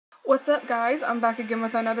What's up, guys? I'm back again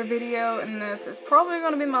with another video, and this is probably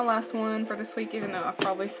going to be my last one for this week, even though I've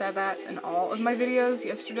probably said that in all of my videos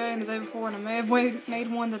yesterday and the day before, and I may have made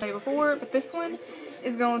one the day before, but this one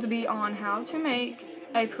is going to be on how to make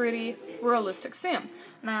a pretty realistic sim.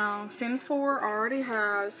 Now, Sims 4 already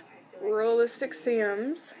has realistic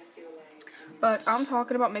sims, but I'm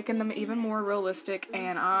talking about making them even more realistic,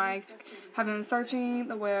 and I have been searching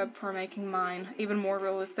the web for making mine even more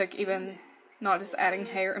realistic, even not just adding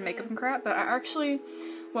hair and makeup and crap, but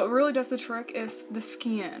what really does the trick is the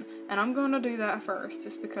skin. And I'm going to do that first,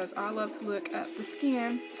 just because I love to look at the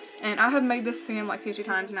skin. And I have made this sim like 50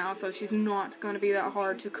 times now, so she's not going to be that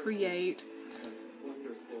hard to create.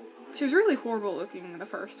 She was really horrible looking the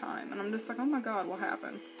first time, and I'm just like, oh my god, what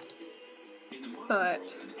happened?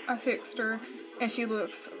 But I fixed her, and she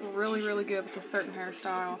looks really, really good with this certain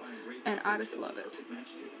hairstyle, and I just love it.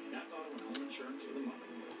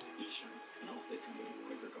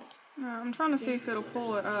 I'm trying to see if it'll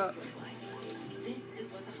pull it up,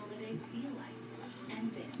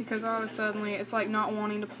 because all of a sudden it's like not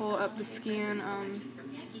wanting to pull up the skin,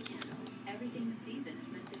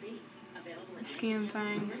 skin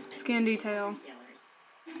thing, skin detail,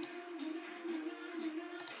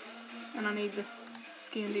 and I need the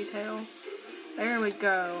skin detail. There we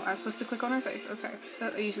go. I was supposed to click on her face. Okay,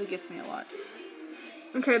 that usually gets me a lot.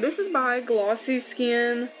 Okay, this is by Glossy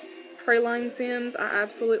Skin Praline Sims. I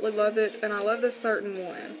absolutely love it, and I love this certain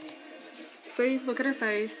one. See, look at her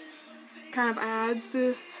face. Kind of adds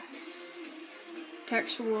this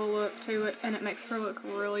textual look to it, and it makes her look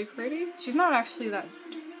really pretty. She's not actually that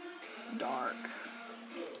dark.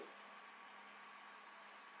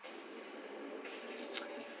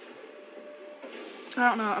 I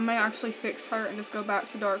don't know, I may actually fix her and just go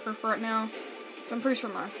back to darker for right now, so I'm pretty sure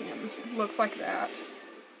my sim looks like that.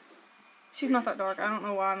 She's not that dark. I don't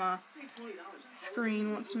know why my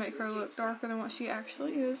screen wants to make her look darker than what she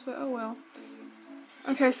actually is, but oh well.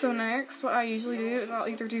 Okay, so next, what I usually do is I'll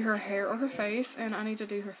either do her hair or her face, and I need to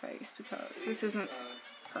do her face because this isn't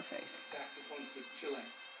her face.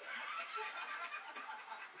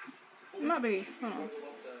 It might be, hold on.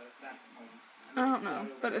 I don't know,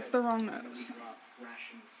 but it's the wrong nose.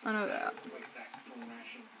 I know that.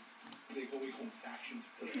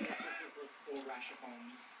 Okay.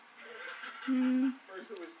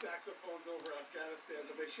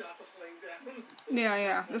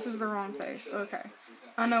 Yeah, this is the wrong face. Okay.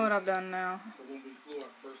 I know what I've done now.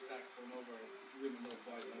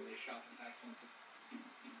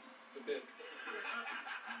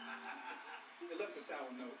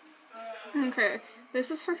 Okay, this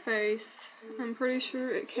is her face. I'm pretty sure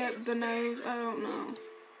it kept the nose. I don't know,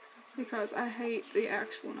 because I hate the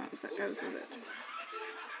actual nose that goes with it.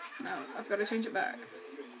 No, I've got to change it back.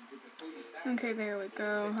 Okay, there we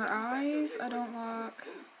go. Her eyes, I don't like.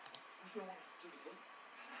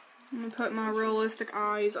 I'm going to put my realistic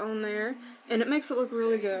eyes on there, and it makes it look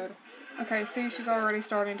really good. Okay, see, she's already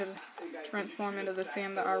starting to transform into the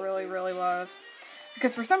sim that I really, really love.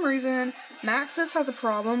 Because for some reason, Maxis has a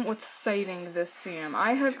problem with saving this sim.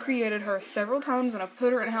 I have created her several times, and I've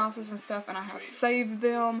put her in houses and stuff, and I have saved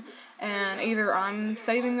them, and either I'm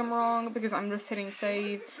saving them wrong because I'm just hitting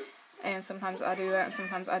save, and sometimes I do that and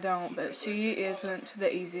sometimes I don't, but she isn't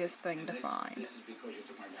the easiest thing to find.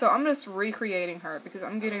 So I'm just recreating her because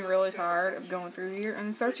I'm getting really tired of going through here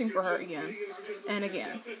and searching for her again and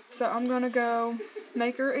again. So I'm going to go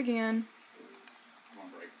make her again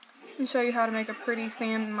and show you how to make a pretty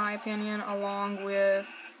sim, in my opinion, along with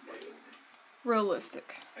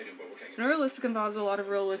realistic. And realistic involves a lot of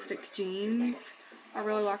realistic jeans. I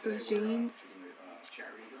really like those jeans.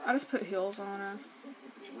 I just put heels on her.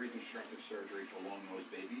 Reconstructive surgery for long-nosed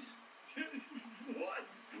babies. What?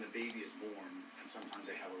 And the baby is born, and sometimes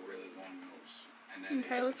they have a really long nose. And then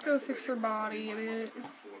okay, let's go fix her body a bit.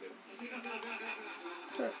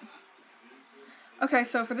 Okay,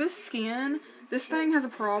 so for this skin, this thing has a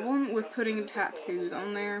problem with putting tattoos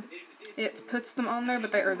on there. It puts them on there,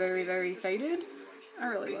 but they are very, very faded. I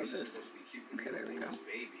really love this. Okay, there we go.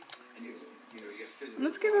 And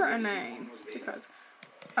let's give her a name, because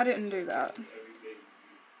I didn't do that.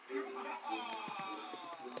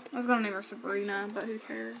 I was gonna name her Sabrina, but who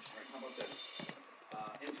cares?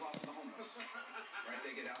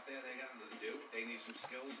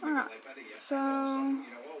 Alright, so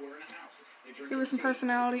give her some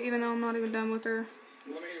personality, even though I'm not even done with her.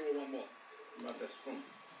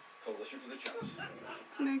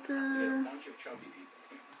 Let's make her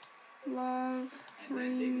love,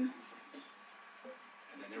 green.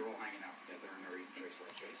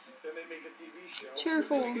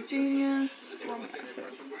 Cheerful Genius. There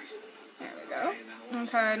we go.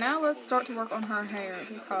 Okay, now let's start to work on her hair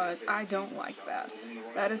because I don't like that.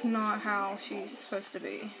 That is not how she's supposed to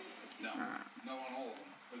be.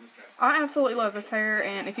 I absolutely love this hair,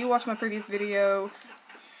 and if you watch my previous video,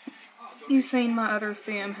 you've seen my other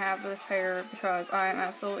Sim have this hair because I am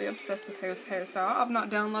absolutely obsessed with this hairstyle. I've not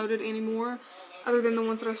downloaded any more other than the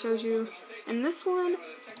ones that I showed you. And this one,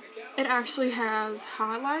 it actually has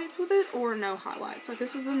highlights with it or no highlights. Like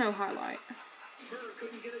this is the no highlight.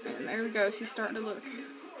 And there we go. She's starting to look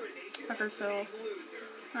like herself.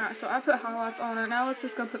 Alright, so I put highlights on her. Now let's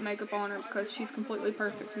just go put makeup on her because she's completely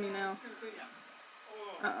perfect to me now.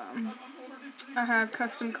 I have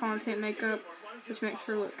custom content makeup, which makes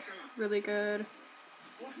her look really good.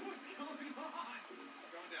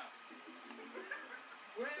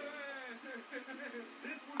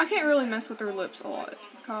 I can't really mess with her lips a lot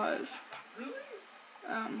because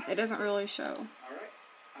it doesn't really show.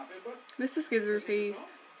 This just gives her teeth.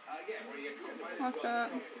 Like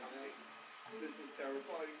that.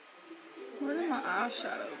 Where did my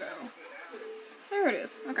eyeshadow go? There it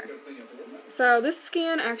is. Okay. So this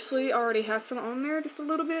skin actually already has some on there, just a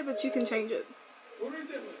little bit, but you can change it.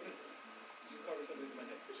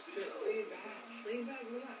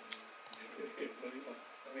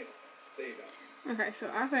 Okay, so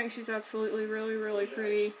I think she's absolutely really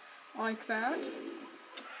pretty like that.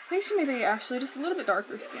 I think she may be actually just a little bit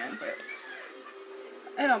darker skin, but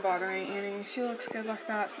it don't bother me any. She looks good like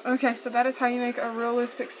that. Okay, so that is how you make a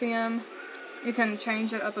realistic Sim. You can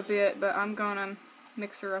change it up a bit, but I'm gonna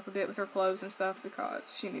mix her up a bit with her clothes and stuff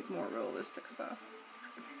because she needs more realistic stuff.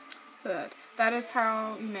 But that is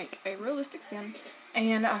how you make a realistic Sim.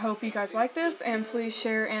 And I hope you guys like this, and please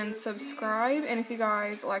share and subscribe. And if you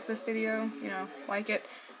guys like this video, you know, like it,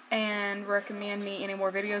 and recommend me any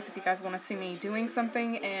more videos if you guys want to see me doing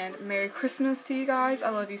something. And Merry Christmas to you guys. I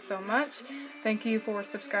love you so much. Thank you for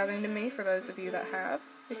subscribing to me, for those of you that have,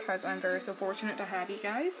 because I'm very so fortunate to have you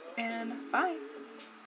guys. And bye.